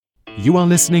You are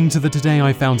listening to the Today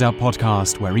I Found Out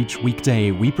podcast, where each weekday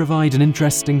we provide an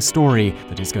interesting story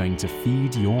that is going to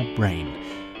feed your brain.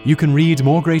 You can read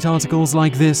more great articles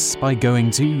like this by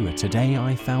going to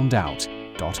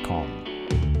todayifoundout.com.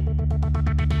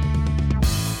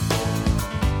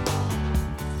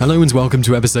 Hello and welcome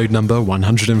to episode number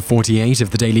 148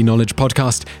 of the Daily Knowledge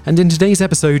Podcast, and in today's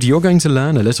episode you're going to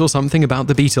learn a little something about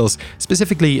the Beatles.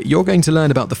 Specifically, you're going to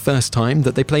learn about the first time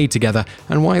that they played together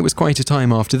and why it was quite a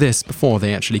time after this before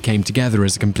they actually came together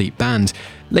as a complete band.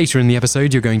 Later in the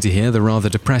episode you're going to hear the rather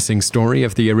depressing story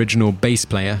of the original bass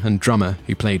player and drummer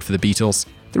who played for the Beatles.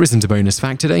 There isn't a bonus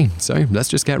fact today, so let's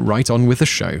just get right on with the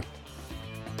show.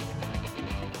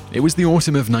 It was the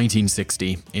autumn of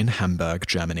 1960 in Hamburg,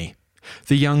 Germany.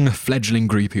 The young, fledgling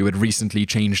group who had recently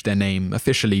changed their name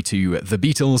officially to The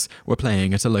Beatles were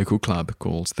playing at a local club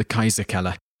called the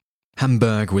Kaiserkeller.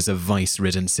 Hamburg was a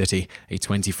vice-ridden city, a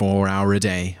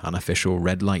 24-hour-a-day unofficial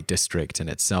red light district in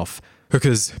itself.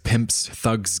 Hookers, pimps,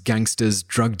 thugs, gangsters,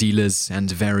 drug dealers,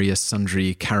 and various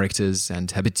sundry characters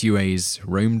and habitués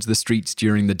roamed the streets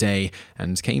during the day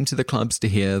and came to the clubs to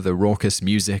hear the raucous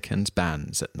music and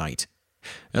bands at night.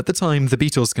 At the time, the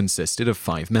Beatles consisted of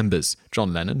 5 members,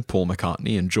 John Lennon, Paul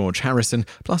McCartney and George Harrison,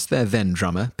 plus their then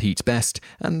drummer, Pete Best,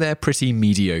 and their pretty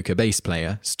mediocre bass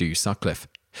player, Stu Sutcliffe.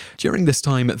 During this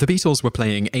time, the Beatles were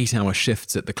playing 8-hour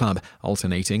shifts at the club,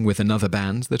 alternating with another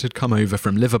band that had come over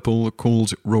from Liverpool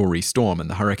called Rory Storm and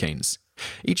the Hurricanes.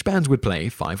 Each band would play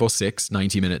 5 or 6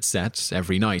 90-minute sets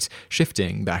every night,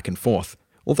 shifting back and forth.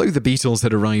 Although the Beatles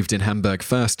had arrived in Hamburg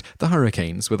first, the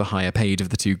Hurricanes were the higher paid of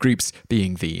the two groups,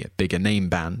 being the bigger name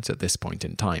band at this point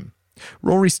in time.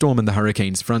 Rory Storm and the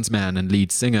Hurricanes' frontman and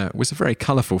lead singer was a very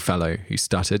colourful fellow who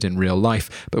stuttered in real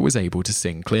life but was able to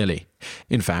sing clearly.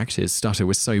 In fact, his stutter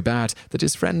was so bad that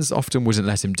his friends often wouldn't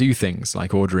let him do things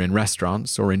like order in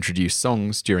restaurants or introduce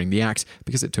songs during the act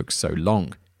because it took so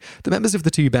long. The members of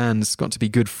the two bands got to be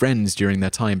good friends during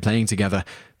their time playing together.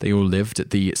 They all lived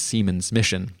at the Siemens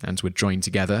Mission and would join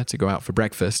together to go out for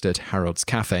breakfast at Harold's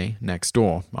Cafe next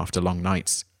door after long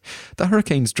nights. The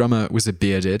Hurricanes' drummer was a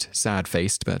bearded,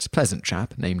 sad-faced but pleasant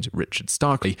chap named Richard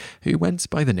Starkley, who went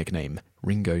by the nickname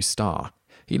Ringo Starr.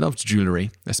 He loved jewellery,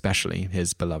 especially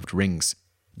his beloved rings.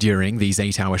 During these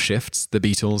 8-hour shifts, the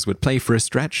Beatles would play for a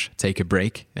stretch, take a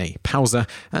break, a pausa,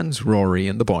 and Rory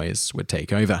and the boys would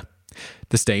take over.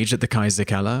 The stage at the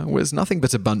Kaiserkeller was nothing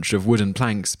but a bunch of wooden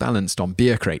planks balanced on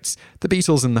beer crates. The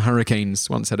Beatles and the Hurricanes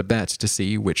once had a bet to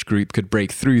see which group could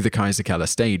break through the Kaiserkeller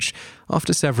stage.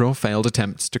 After several failed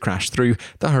attempts to crash through,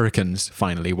 the Hurricanes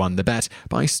finally won the bet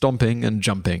by stomping and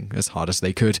jumping as hard as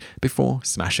they could before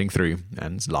smashing through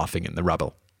and laughing in the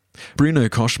rubble. Bruno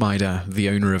Koschmider, the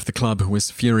owner of the club,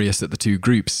 was furious at the two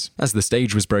groups. As the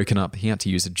stage was broken up, he had to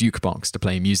use a jukebox to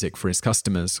play music for his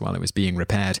customers while it was being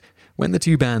repaired. When the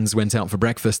two bands went out for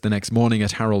breakfast the next morning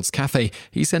at Harold's Cafe,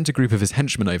 he sent a group of his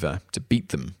henchmen over to beat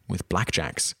them with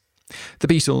blackjacks. The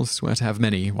Beatles were to have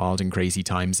many wild and crazy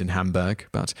times in Hamburg,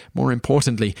 but more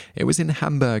importantly, it was in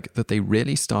Hamburg that they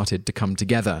really started to come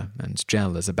together and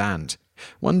gel as a band.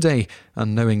 One day,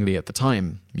 unknowingly at the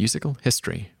time, musical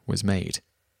history was made.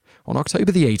 On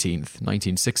October the 18th,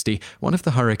 1960, one of the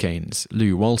Hurricanes,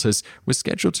 Lou Walters, was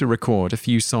scheduled to record a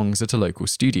few songs at a local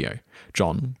studio.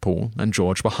 John, Paul, and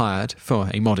George were hired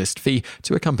for a modest fee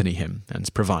to accompany him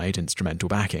and provide instrumental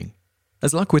backing.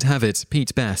 As luck would have it,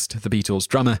 Pete Best, the Beatles'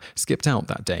 drummer, skipped out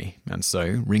that day, and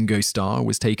so Ringo Starr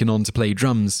was taken on to play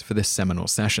drums for this seminal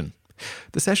session.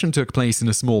 The session took place in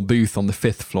a small booth on the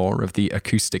 5th floor of the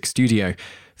acoustic studio.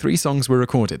 3 songs were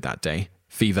recorded that day: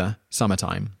 Fever,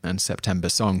 Summertime, and September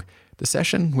Song. The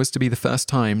session was to be the first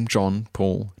time John,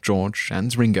 Paul, George,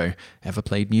 and Ringo ever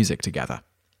played music together.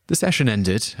 The session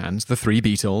ended, and the 3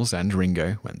 Beatles and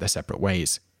Ringo went their separate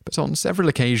ways. But on several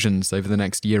occasions over the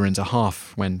next year and a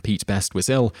half, when Pete Best was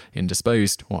ill,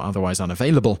 indisposed, or otherwise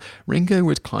unavailable, Ringo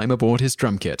would climb aboard his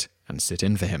drum kit and sit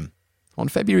in for him. On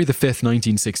February the 5th,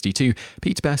 1962,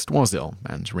 Pete Best was ill,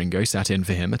 and Ringo sat in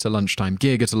for him at a lunchtime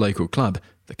gig at a local club,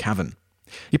 the Cavern.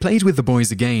 He played with the boys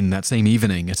again that same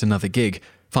evening at another gig.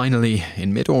 Finally,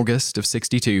 in mid-August of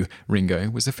 '62, Ringo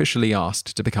was officially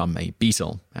asked to become a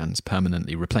Beatle and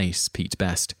permanently replace Pete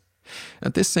Best.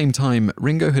 At this same time,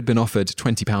 Ringo had been offered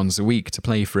 £20 a week to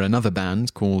play for another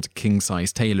band called King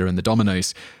Size Taylor and the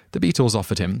Dominoes. The Beatles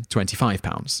offered him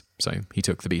 £25, so he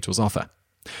took the Beatles' offer.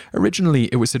 Originally,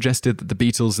 it was suggested that the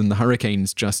Beatles and the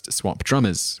Hurricanes just swap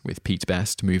drummers, with Pete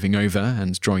Best moving over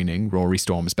and joining Rory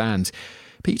Storm's band.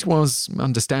 Pete was,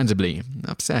 understandably,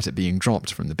 upset at being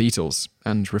dropped from the Beatles,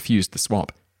 and refused the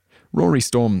swap. Rory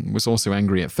Storm was also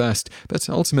angry at first, but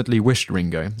ultimately wished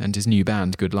Ringo and his new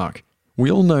band good luck. We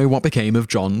all know what became of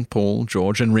John, Paul,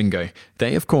 George, and Ringo.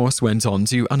 They, of course, went on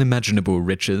to unimaginable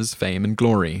riches, fame, and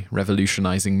glory,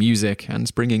 revolutionizing music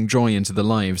and bringing joy into the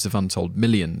lives of untold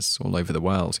millions all over the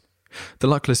world. The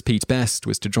luckless Pete Best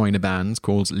was to join a band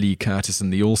called Lee Curtis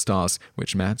and the All-Stars,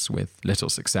 which met with little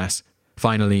success.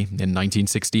 Finally, in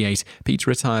 1968, Pete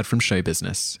retired from show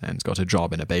business and got a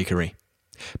job in a bakery.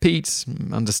 Pete,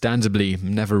 understandably,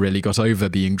 never really got over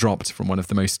being dropped from one of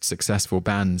the most successful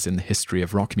bands in the history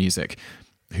of rock music.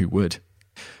 Who would?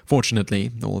 Fortunately,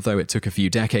 although it took a few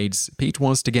decades, Pete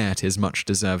was to get his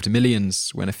much-deserved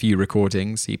millions when a few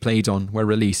recordings he played on were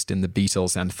released in the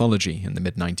Beatles anthology in the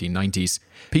mid-1990s.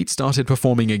 Pete started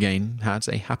performing again, had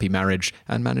a happy marriage,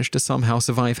 and managed to somehow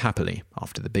survive happily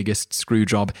after the biggest screw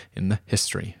job in the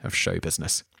history of show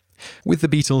business. With the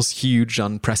Beatles' huge,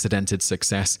 unprecedented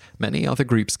success, many other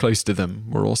groups close to them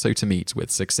were also to meet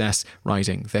with success,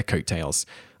 riding their coattails.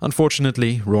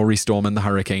 Unfortunately, Rory Storm and the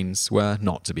Hurricanes were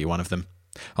not to be one of them.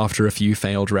 After a few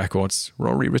failed records,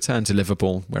 Rory returned to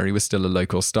Liverpool, where he was still a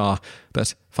local star,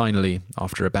 but finally,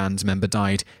 after a band member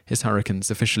died, his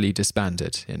Hurricanes officially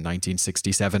disbanded in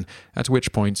 1967, at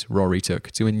which point Rory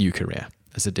took to a new career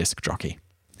as a disc jockey.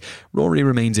 Rory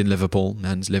remained in Liverpool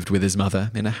and lived with his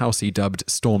mother in a house he dubbed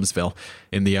Stormsville.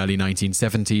 In the early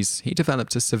 1970s, he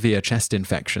developed a severe chest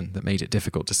infection that made it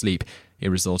difficult to sleep. He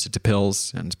resorted to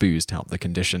pills, and booze to help the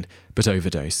condition, but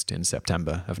overdosed in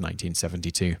September of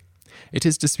 1972. It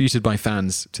is disputed by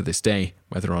fans to this day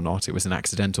whether or not it was an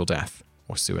accidental death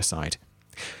or suicide.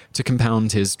 To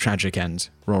compound his tragic end,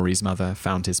 Rory's mother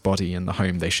found his body in the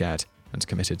home they shared and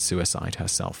committed suicide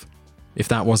herself. If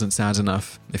that wasn't sad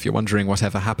enough, if you're wondering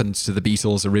whatever happened to the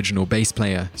Beatles' original bass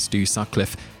player, Stu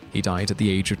Sutcliffe, he died at the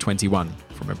age of 21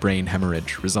 from a brain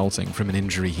hemorrhage resulting from an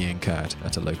injury he incurred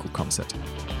at a local concert.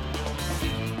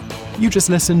 You just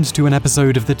listened to an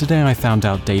episode of the Today I Found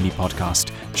Out Daily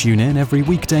podcast. Tune in every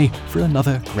weekday for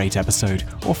another great episode,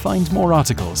 or find more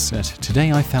articles at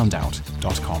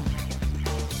todayifoundout.com.